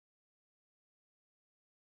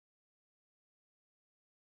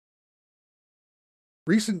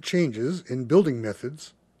Recent changes in building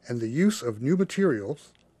methods and the use of new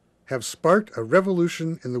materials have sparked a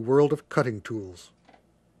revolution in the world of cutting tools.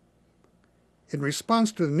 In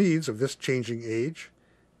response to the needs of this changing age,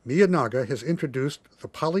 Miyanaga has introduced the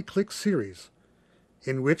Poly-clic-Series,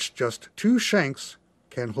 in which just 2 shanks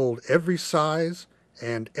can hold every size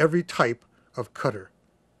and every type of cutter.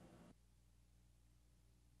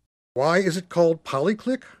 Why is it called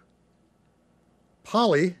Poly-clic?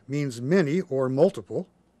 Poly means many or multiple,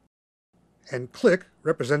 and click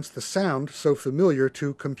represents the sound so familiar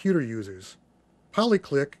to computer users.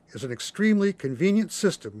 Poly-clic is an extremely convenient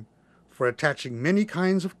system for attaching many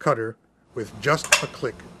kinds of cutter with just a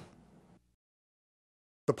click.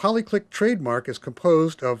 The Poly-clic trademark is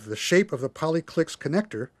composed of the shape of the Poly-clic's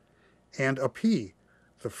connector and a P,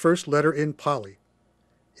 the first letter in Poly.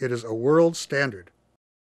 It is a world standard.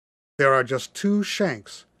 There are just 2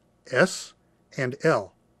 shanks, S and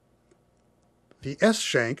L. The S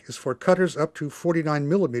shank is for cutters up to 49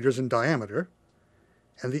 millimeters in diameter,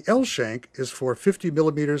 and the L shank is for 50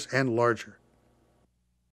 millimeters and larger.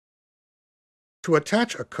 To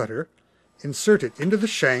attach a cutter, insert it into the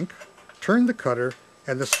shank, turn the cutter,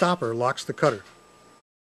 and the stopper locks the cutter.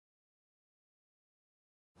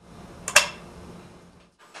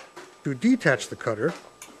 To detach the cutter,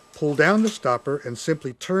 pull down the stopper and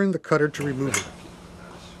simply turn the cutter to remove it.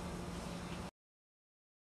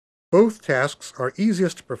 Both tasks are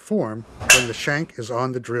easiest to perform when the shank is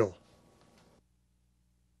on the drill.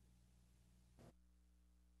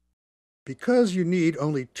 Because you need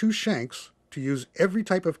only 2 shanks to use every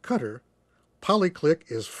type of cutter, Poly-clic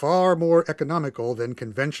is far more economical than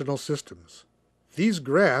conventional systems. These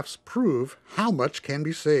graphs prove how much can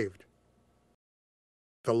be saved.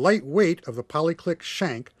 The light weight of the Poly-clic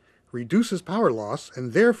shank reduces power loss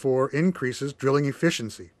and therefore increases drilling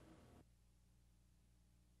efficiency.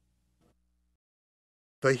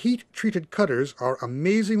 The heat-treated cutters are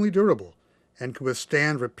amazingly durable and can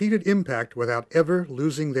withstand repeated impact without ever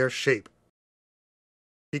losing their shape.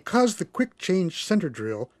 Because the quick-change center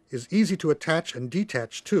drill is easy to attach and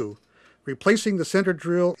detach to, replacing the center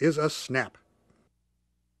drill is a snap.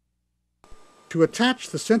 To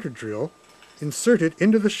attach the center drill, insert it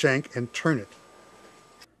into the shank and turn it.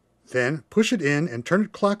 Then push it in and turn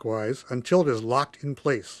it clockwise until it is locked in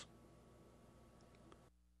place.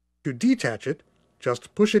 To detach it,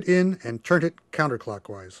 just push it in and turn it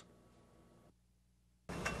counterclockwise.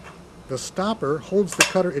 The stopper holds the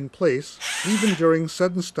cutter in place even during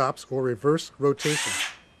sudden stops or reverse rotation.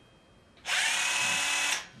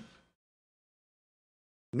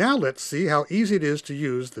 Now let's see how easy it is to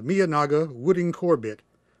use the Miyanaga wooding core bit,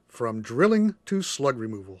 from drilling to slug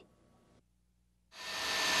removal.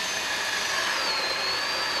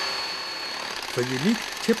 The unique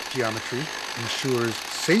tip geometry ensures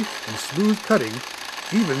safe and smooth cutting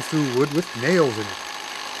even through wood with nails in it.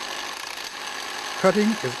 Cutting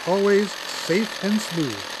is always safe and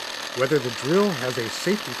smooth, whether the drill has a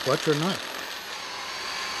safety clutch or not.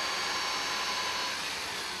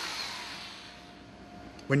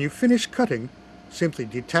 When you finish cutting, simply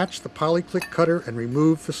detach the Poly-clic cutter and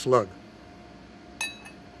remove the slug.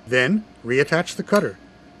 Then reattach the cutter.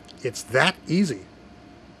 It's that easy.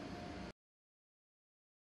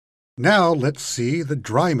 Now let's see the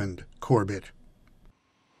Drymond core bit.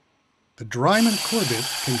 The Drymond core bit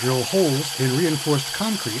can drill holes in reinforced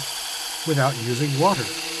concrete without using water.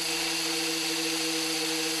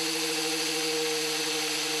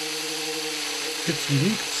 Its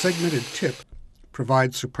unique segmented tip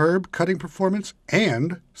provides superb cutting performance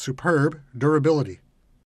and superb durability.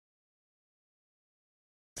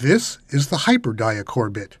 This is the Hyperdia core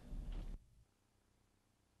bit.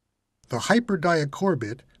 The Hyperdia core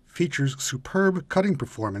bit features superb cutting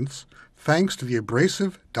performance thanks to the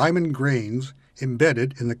abrasive diamond grains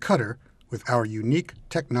embedded in the cutter with our unique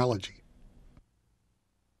technology.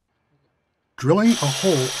 Drilling a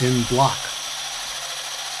hole in block.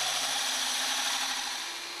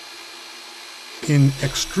 In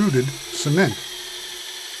extruded cement.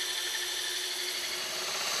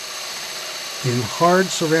 In hard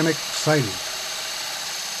ceramic siding.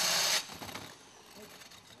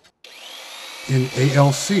 In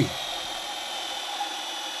ALC.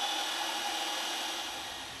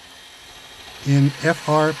 In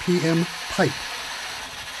FRPM pipe.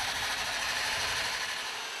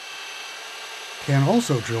 Can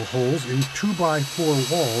also drill holes in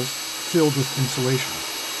 2x4 walls filled with insulation.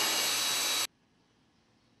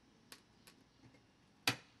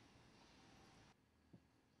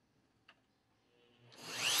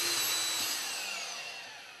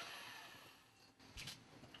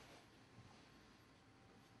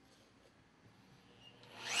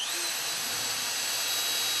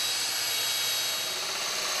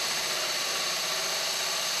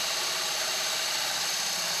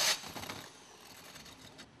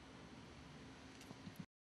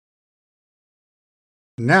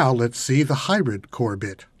 Now let's see the hybrid core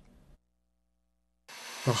bit.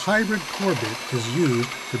 The hybrid core bit is used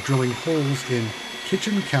for drilling holes in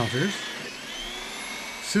kitchen counters,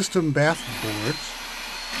 system bath boards,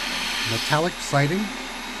 metallic siding,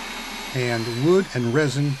 and wood and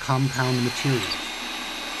resin compound materials.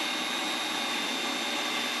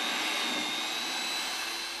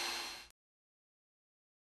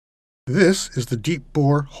 This is the deep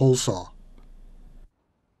bore hole saw.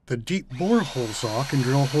 The deep bore hole saw can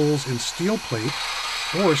drill holes in steel plate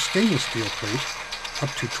or stainless steel plate up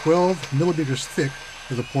to 12 millimeters thick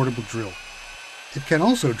with a portable drill. It can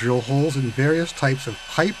also drill holes in various types of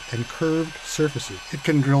pipe and curved surfaces. It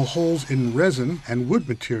can drill holes in resin and wood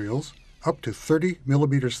materials up to 30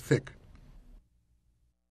 millimeters thick.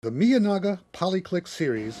 The Miyanaga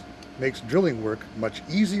Poly-clic-Series makes drilling work much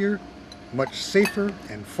easier, much safer,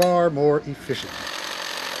 and far more efficient.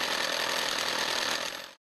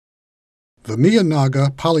 The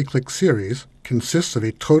Miyanaga Poly-clic-Series consists of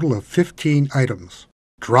a total of 15 items: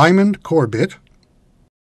 Drymond core bit,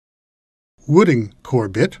 Wooding core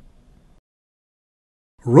bit,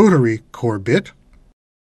 Rotary core bit,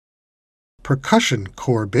 Percussion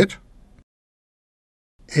core bit,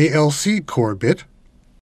 ALC core bit,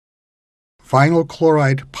 Vinyl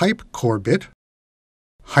chloride pipe core bit,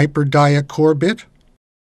 Hyperdia core bit,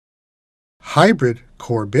 Hybrid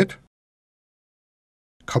core bit,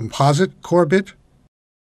 Composite core bit,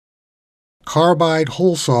 Carbide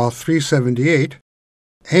hole saw 378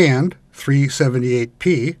 and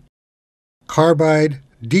 378P, Carbide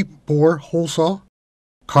deep bore hole saw,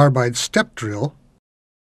 Carbide step drill,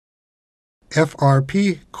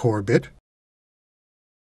 FRP core bit,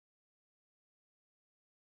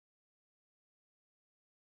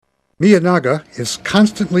 Miyanaga is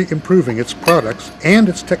constantly improving its products and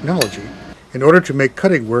its technology in order to make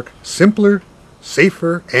cutting work simpler,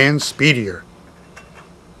 safer, and speedier.